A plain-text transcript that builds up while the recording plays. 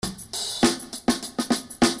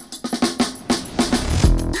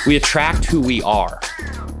We attract who we are.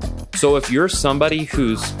 So if you're somebody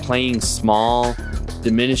who's playing small,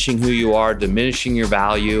 diminishing who you are, diminishing your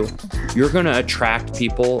value, you're going to attract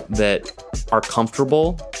people that are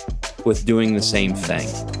comfortable with doing the same thing.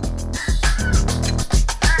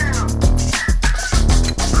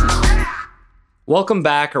 Welcome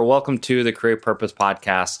back, or welcome to the Create Purpose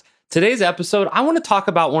Podcast. Today's episode, I want to talk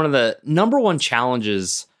about one of the number one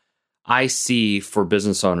challenges I see for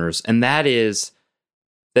business owners, and that is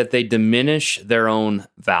that they diminish their own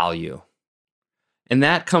value. And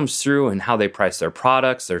that comes through in how they price their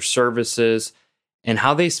products, their services, and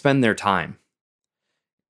how they spend their time.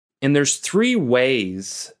 And there's three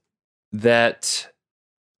ways that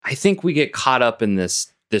I think we get caught up in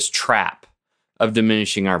this trap of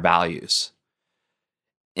diminishing our values.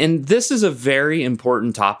 And this is a very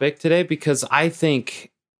important topic today because I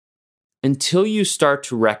think until you start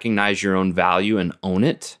to recognize your own value and own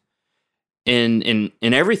it in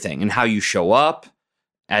everything, and how you show up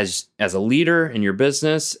as a leader in your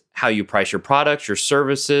business, how you price your products, your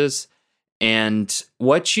services, and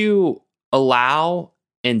what you allow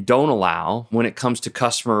and don't allow when it comes to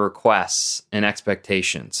customer requests and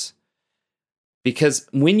expectations. Because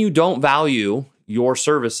when you don't value your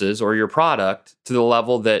services or your product to the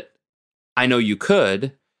level that I know you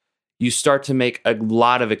could, you start to make a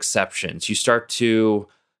lot of exceptions. You start to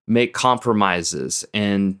make compromises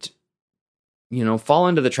and, fall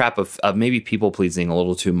into the trap of maybe people pleasing a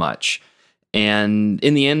little too much. And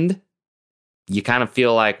in the end, you kind of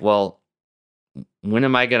feel like, well, when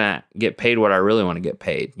am I going to get paid what I really want to get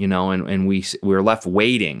paid? And we're left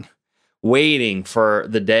waiting for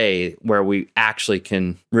the day where we actually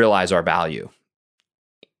can realize our value.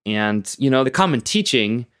 And, the common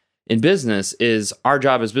teaching in business is our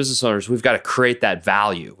job as business owners, we've got to create that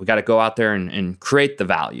value. We got to go out there and create the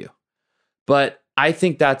value. But I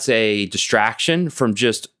think that's a distraction from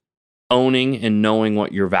just owning and knowing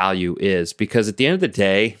what your value is. Because at the end of the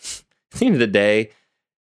day,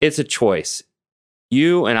 it's a choice.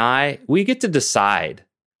 You and I, we get to decide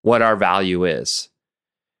what our value is.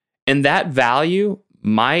 And that value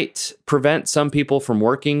might prevent some people from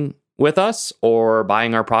working with us or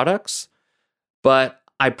buying our products. But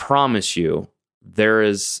I promise you, there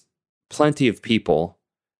is plenty of people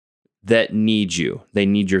that need you. They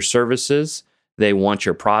need your services. They want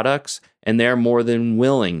your products, and they're more than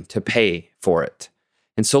willing to pay for it.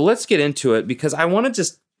 And so let's get into it, because I want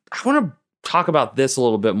to talk about this a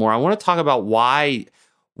little bit more. I want to talk about why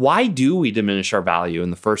do we diminish our value in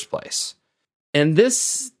the first place? And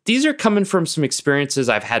these are coming from some experiences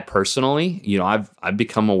I've had personally. I've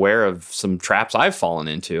become aware of some traps I've fallen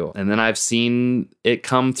into, and then I've seen it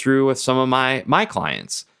come through with some of my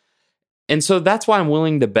clients. And so that's why I'm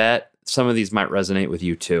willing to bet some of these might resonate with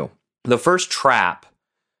you too. The first trap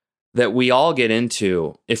that we all get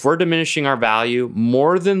into, if we're diminishing our value,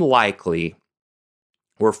 more than likely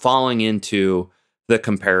we're falling into the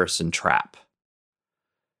comparison trap.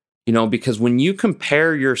 Because when you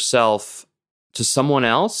compare yourself to someone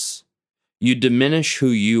else, you diminish who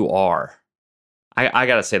you are. I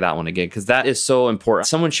got to say that one again, because that is so important.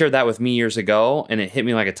 Someone shared that with me years ago, and it hit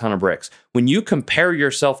me like a ton of bricks. When you compare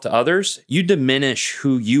yourself to others, you diminish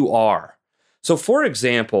who you are. So for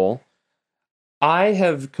example, I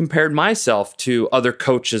have compared myself to other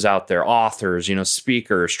coaches out there, authors,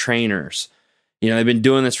 speakers, trainers. They've been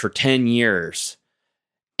doing this for 10 years.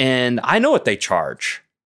 And I know what they charge.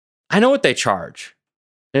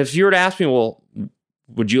 If you were to ask me, well,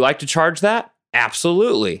 would you like to charge that?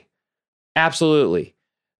 Absolutely. Absolutely.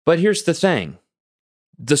 But here's the thing.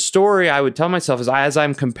 The story I would tell myself is, as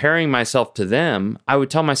I'm comparing myself to them, I would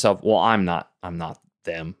tell myself, well, I'm not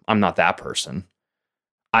them. I'm not that person.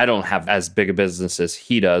 I don't have as big a business as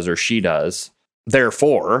he does or she does.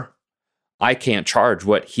 Therefore, I can't charge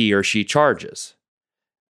what he or she charges.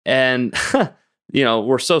 And,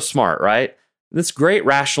 we're so smart, right? This great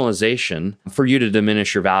rationalization for you to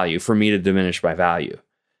diminish your value, for me to diminish my value.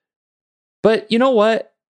 But you know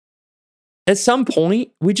what? At some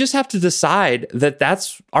point, we just have to decide that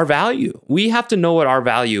that's our value. We have to know what our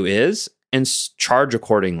value is and charge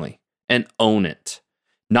accordingly and own it.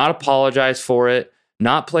 Not apologize for it,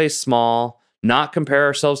 not play small, not compare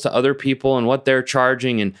ourselves to other people and what they're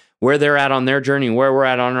charging and where they're at on their journey and where we're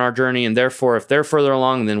at on our journey. And therefore, if they're further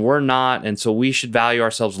along, then we're not. And so we should value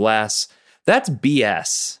ourselves less. That's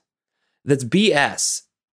BS. That's BS.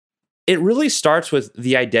 It really starts with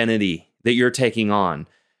the identity that you're taking on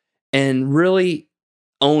and really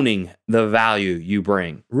owning the value you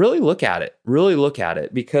bring. Really look at it,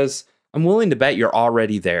 because I'm willing to bet you're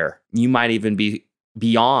already there. You might even be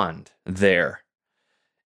beyond there.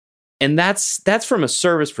 And that's from a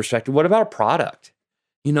service perspective. What about a product?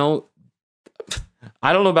 You know,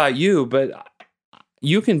 I don't know about you, but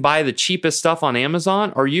you can buy the cheapest stuff on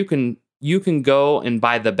Amazon, or you can go and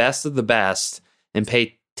buy the best of the best and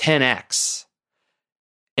pay 10x.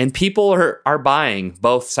 And people are buying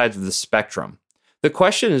both sides of the spectrum. The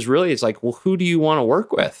question is really, it's like, well, who do you want to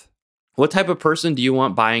work with? What type of person do you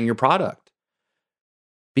want buying your product?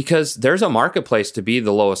 Because there's a marketplace to be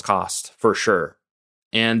the lowest cost for sure.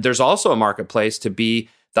 And there's also a marketplace to be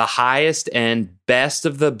the highest and best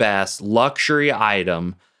of the best luxury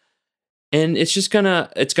item. And it's just gonna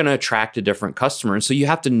attract a different customer. And so you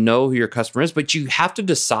have to know who your customer is, but you have to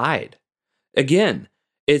decide. Again,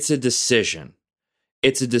 it's a decision.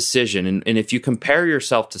 It's a decision. And if you compare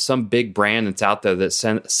yourself to some big brand that's out there that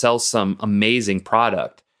sells some amazing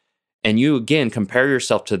product, and you, again, compare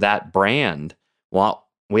yourself to that brand, well,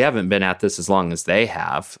 we haven't been at this as long as they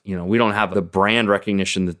have. You know, we don't have the brand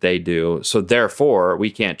recognition that they do. So therefore, we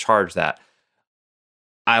can't charge that.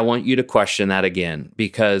 I want you to question that again,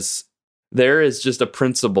 because there is just a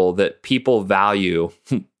principle that people value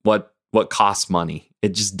what costs money.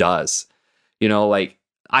 It just does. You know, like,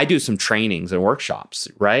 I do some trainings and workshops,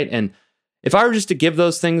 right? And if I were just to give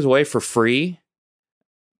those things away for free,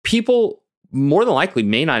 people more than likely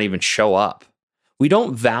may not even show up. We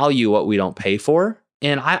don't value what we don't pay for.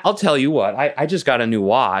 And I'll tell you what, I just got a new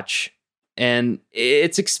watch, and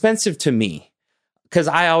it's expensive to me because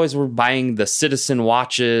I always were buying the Citizen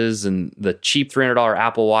watches and the cheap $300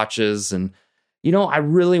 Apple watches. And, you know, I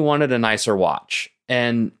really wanted a nicer watch.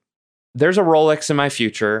 And there's a Rolex in my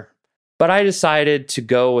future. But I decided to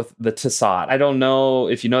go with the Tissot. I don't know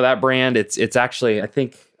if you know that brand. It's actually, I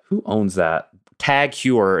think, who owns that? Tag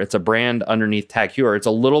Heuer. It's a brand underneath Tag Heuer. It's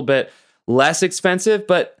a little bit less expensive,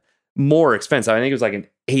 but more expensive. I think it was like an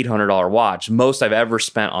 $800 watch, most I've ever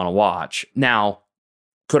spent on a watch. Now,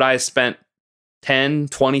 could I have spent $10,000,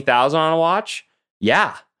 $20,000 on a watch?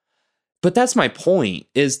 Yeah. But that's my point,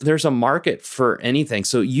 is there's a market for anything.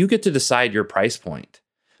 So you get to decide your price point,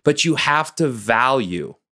 but you have to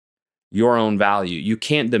value your own value. You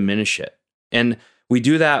can't diminish it. And we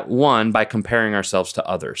do that, one, by comparing ourselves to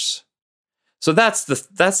others. So that's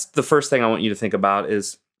the first thing I want you to think about,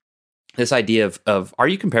 is this idea of are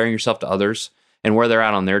you comparing yourself to others and where they're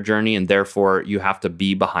at on their journey, and therefore you have to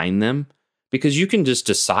be behind them? Because you can just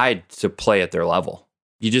decide to play at their level.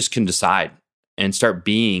 You just can decide and start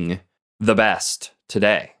being the best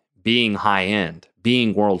today, being high end,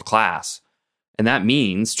 being world class. And that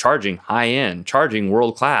means charging high end, charging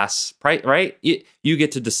world class, right? You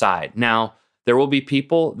get to decide. Now, there will be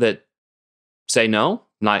people that say, no,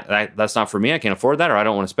 that's not for me. I can't afford that, or I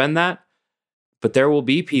don't want to spend that. But there will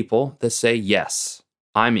be people that say, yes,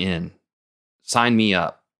 I'm in. Sign me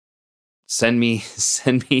up. Send me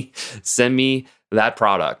that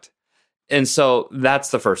product. And so that's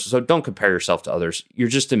the first. So don't compare yourself to others. You're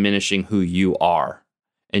just diminishing who you are,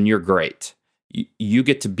 and you're great. You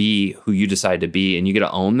get to be who you decide to be, and you get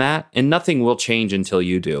to own that, and nothing will change until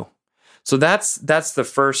you do. So that's the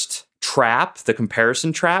first trap, the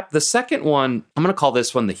comparison trap. The second one, I'm going to call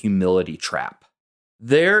this one the humility trap.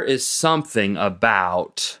 There is something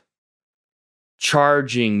about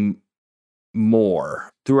charging more.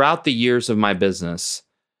 Throughout the years of my business,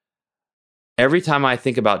 every time I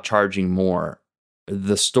think about charging more,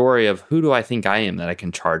 the story of who do I think I am that I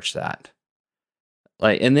can charge that?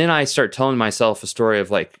 And then I start telling myself a story of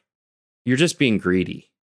like, you're just being greedy.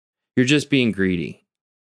 You're just being greedy.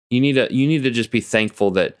 You need to just be thankful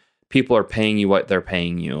that people are paying you what they're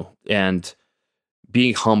paying you, and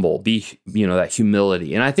be humble, that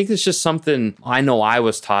humility. And I think it's just something I know I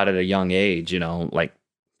was taught at a young age,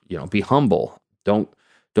 be humble. Don't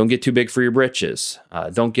get too big for your britches.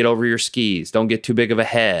 Don't get over your skis. Don't get too big of a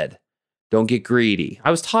head. Don't get greedy. I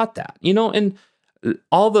was taught that, and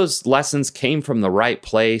all those lessons came from the right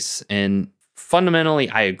place, and fundamentally,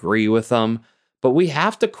 I agree with them. But we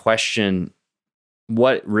have to question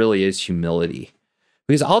what really is humility.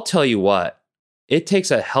 Because I'll tell you what, it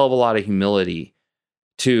takes a hell of a lot of humility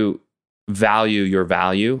to value your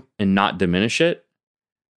value and not diminish it,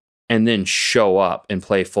 and then show up and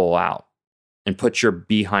play full out and put your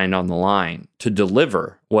behind on the line to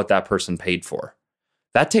deliver what that person paid for.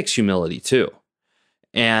 That takes humility too.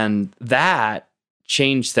 And that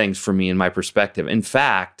changed things for me in my perspective. In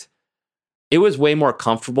fact, it was way more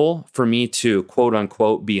comfortable for me to quote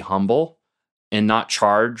unquote be humble and not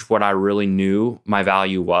charge what I really knew my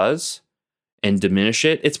value was and diminish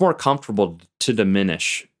it. It's more comfortable to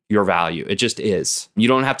diminish your value. It just is. You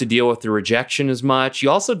don't have to deal with the rejection as much. You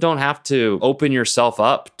also don't have to open yourself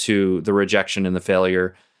up to the rejection and the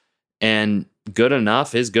failure. And good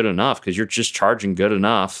enough is good enough because you're just charging good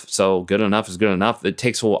enough. So good enough is good enough. It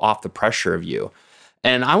takes off the pressure of you.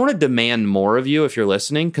 And I want to demand more of you if you're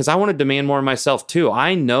listening, because I want to demand more of myself too.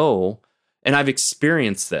 I know, and I've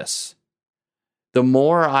experienced this. The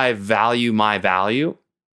more I value my value,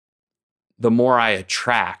 the more I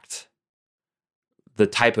attract the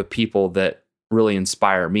type of people that really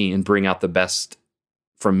inspire me and bring out the best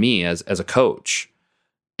from me as a coach.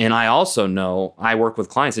 And I also know I work with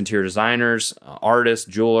clients, interior designers, artists,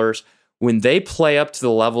 jewelers. When they play up to the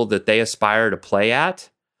level that they aspire to play at,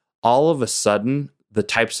 all of a sudden, the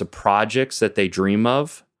types of projects that they dream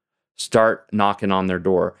of start knocking on their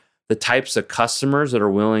door. The types of customers that are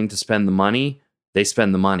willing to spend the money, they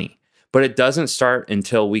spend the money. But it doesn't start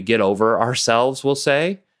until we get over ourselves, we'll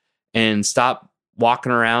say, and stop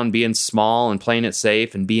walking around being small and playing it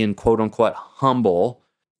safe and being quote unquote humble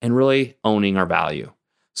and really owning our value.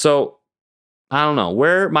 So I don't know,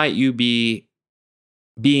 where might you be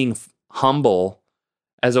being humble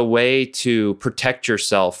as a way to protect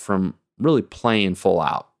yourself from really playing full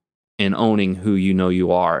out and owning who you know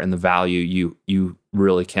you are and the value you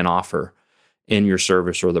really can offer in your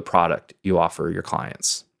service or the product you offer your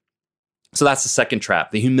clients? So that's the second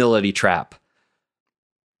trap, the humility trap.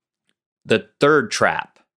 The third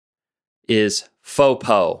trap is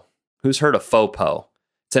FOPO. Who's heard of FOPO?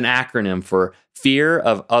 It's an acronym for fear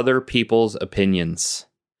of other people's opinions.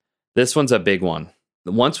 This one's a big one.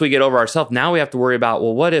 Once we get over ourselves, now we have to worry about,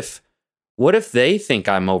 well, what if they think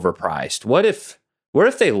I'm overpriced? What if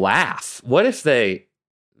they laugh? What if they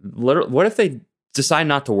decide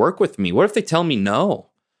not to work with me? What if they tell me no?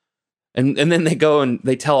 And then they go and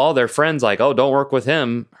they tell all their friends, like, oh, don't work with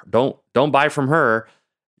him. Don't buy from her.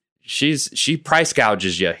 She price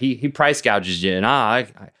gouges you. He price gouges you. And I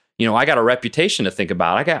got a reputation to think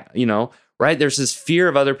about. I got, right? There's this fear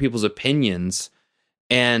of other people's opinions.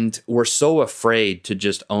 And we're so afraid to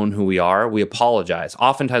just own who we are. We apologize.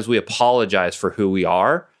 Oftentimes we apologize for who we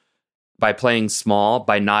are by playing small,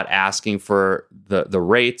 by not asking for the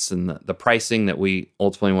rates and the pricing that we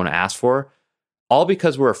ultimately want to ask for, all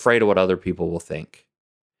because we're afraid of what other people will think.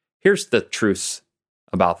 Here's the truth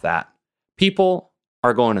about that. People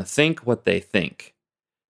are going to think what they think.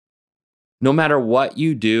 No matter what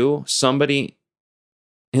you do, somebody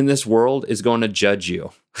in this world is going to judge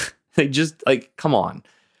you. They just, come on.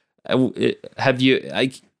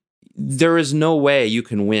 There is no way you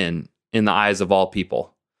can win in the eyes of all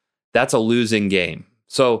people. That's a losing game.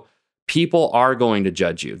 So people are going to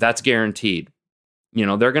judge you. That's guaranteed.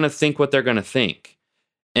 They're going to think what they're going to think.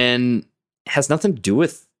 And it has nothing to do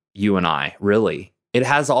with you and I, really. It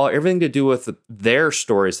has everything to do with their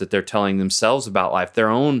stories that they're telling themselves about life, their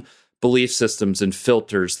own belief systems and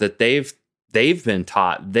filters that they've been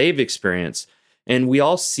taught, they've experienced. And we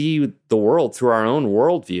all see the world through our own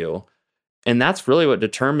worldview. And that's really what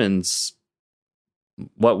determines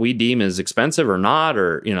what we deem as expensive or not,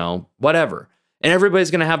 or, whatever. And everybody's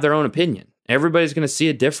going to have their own opinion. Everybody's going to see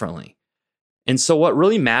it differently. And so what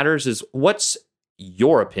really matters is, what's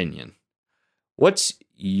your opinion? What's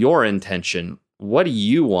your intention? What do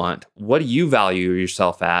you want? What do you value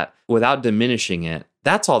yourself at without diminishing it?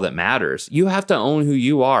 That's all that matters. You have to own who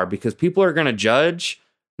you are, because people are going to judge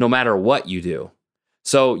no matter what you do.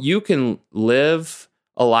 So you can live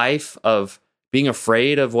a life of being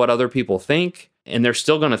afraid of what other people think, and they're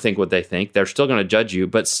still going to think what they think. They're still going to judge you,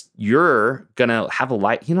 but you're going to have a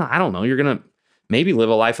life, I don't know, you're going to maybe live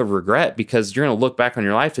a life of regret, because you're going to look back on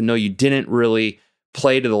your life and know you didn't really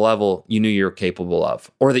play to the level you knew you were capable of,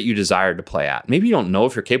 or that you desired to play at. Maybe you don't know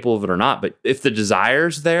if you're capable of it or not, but if the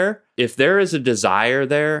desire's there, if there is a desire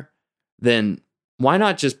there, then why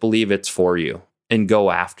not just believe it's for you and go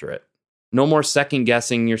after it? No more second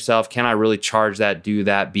guessing yourself. Can I really charge that, do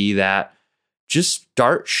that, be that? Just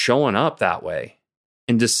start showing up that way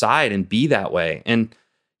and decide and be that way. And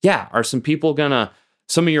yeah, are some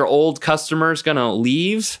of your old customers gonna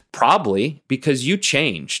leave? Probably, because you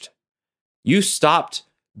changed. You stopped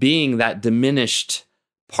being that diminished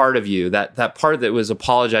part of you, that part that was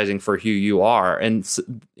apologizing for who you are. And,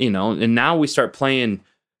 and now we start playing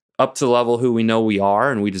up to the level who we know we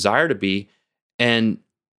are and we desire to be. And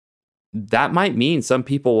that might mean some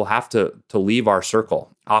people will have to leave our circle.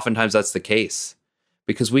 Oftentimes that's the case,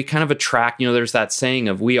 because we kind of attract, there's that saying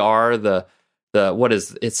of, we are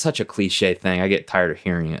it's such a cliche thing. I get tired of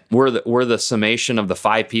hearing it. We're the summation of the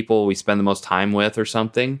 5 people we spend the most time with, or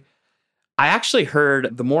something. I actually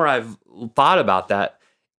heard, the more I've thought about that,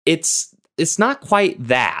 it's not quite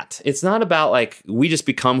that. It's not about we just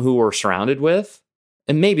become who we're surrounded with.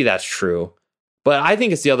 And maybe that's true, but I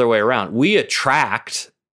think it's the other way around. We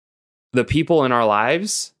attract the people in our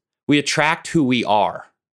lives. We attract who we are.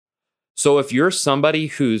 So if you're somebody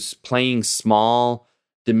who's playing small,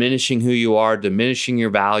 diminishing who you are, diminishing your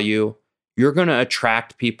value, you're going to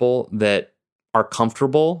attract people that are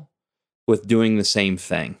comfortable with doing the same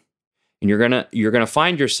thing. And you're going to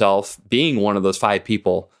find yourself being one of those 5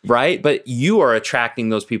 people, right? But you are attracting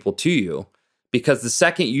those people to you, because the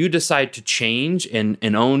second you decide to change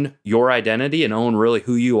and own your identity and own really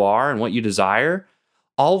who you are and what you desire,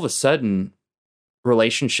 all of a sudden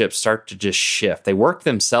relationships start to just shift. They work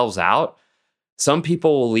themselves out. Some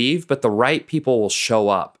people will leave, but the right people will show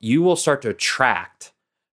up. You will start to attract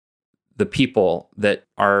the people that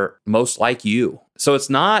are most like you. So it's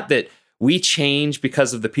not that we change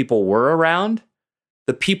because of the people we're around.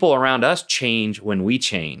 The people around us change when we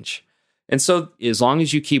change. And so as long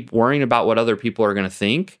as you keep worrying about what other people are going to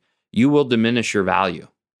think, you will diminish your value.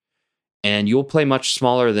 And you'll play much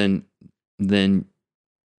smaller than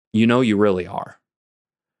you really are.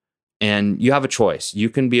 And you have a choice. You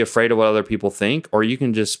can be afraid of what other people think, or you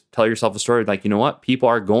can just tell yourself a story like, you know what? People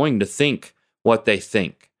are going to think what they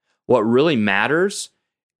think. What really matters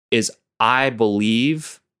is I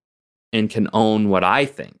believe and can own what I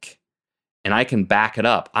think, and I can back it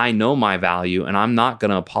up. I know my value, and I'm not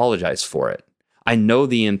going to apologize for it. I know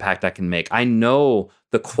the impact I can make. I know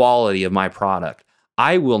the quality of my product.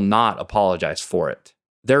 I will not apologize for it.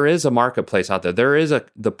 There is a marketplace out there. There is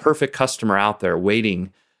the perfect customer out there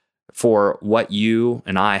waiting for what you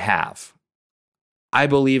and I have. I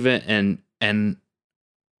believe it, and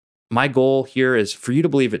my goal here is for you to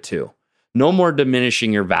believe it too. No more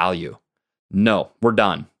diminishing your value. No, we're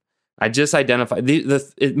done. I just identified,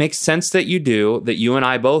 it makes sense that you and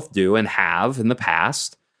I both do and have in the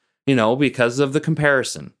past, because of the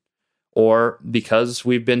comparison, or because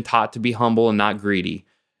we've been taught to be humble and not greedy,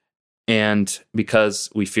 and because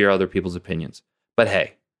we fear other people's opinions. But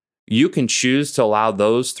hey, you can choose to allow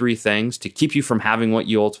those 3 things to keep you from having what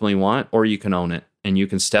you ultimately want, or you can own it, and you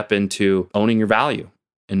can step into owning your value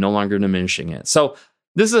and no longer diminishing it. So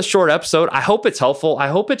this is a short episode. I hope it's helpful. I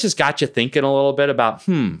hope it just got you thinking a little bit about,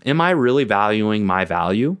 am I really valuing my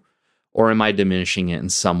value, or am I diminishing it in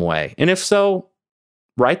some way? And if so,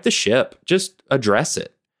 right the ship. Just address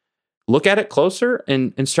it. Look at it closer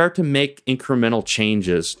and start to make incremental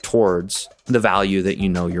changes towards the value that you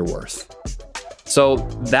know you're worth. So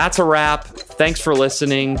that's a wrap. Thanks for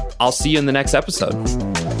listening. I'll see you in the next episode.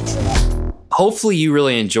 Hopefully you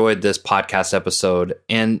really enjoyed this podcast episode,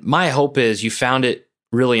 and my hope is you found it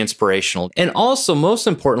really inspirational. And also, most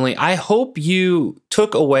importantly, I hope you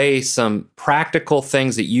took away some practical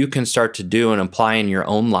things that you can start to do and apply in your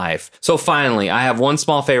own life. So finally, I have one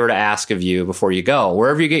small favor to ask of you before you go.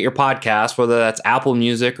 Wherever you get your podcast, whether that's Apple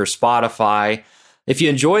Music or Spotify, if you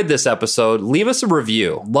enjoyed this episode, leave us a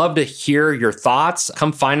review. Love to hear your thoughts.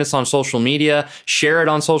 Come find us on social media, share it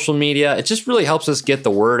on social media. It just really helps us get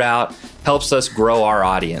the word out, helps us grow our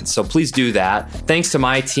audience. So please do that. Thanks to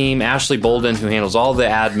my team, Ashley Bolden, who handles all the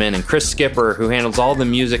admin, and Chris Skipper, who handles all the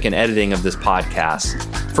music and editing of this podcast.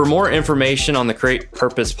 For more information on the Create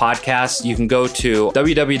Purpose podcast, you can go to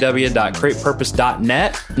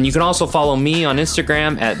www.createpurpose.net. And you can also follow me on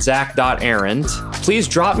Instagram at zach.arend. Please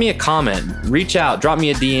drop me a comment, reach out, drop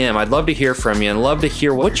me a DM. I'd love to hear from you and love to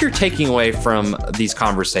hear what you're taking away from these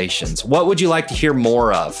conversations. What would you like to hear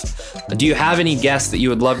more of? Do you have any guests that you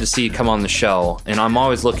would love to see come on the show? And I'm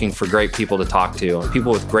always looking for great people to talk to,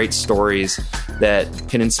 people with great stories that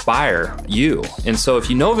can inspire you. And so if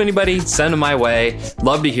you know of anybody, send them my way.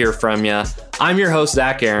 Love to hear from you. I'm your host,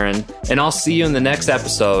 Zach Arend, and I'll see you in the next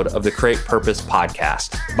episode of the Create Purpose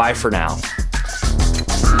podcast. Bye for now.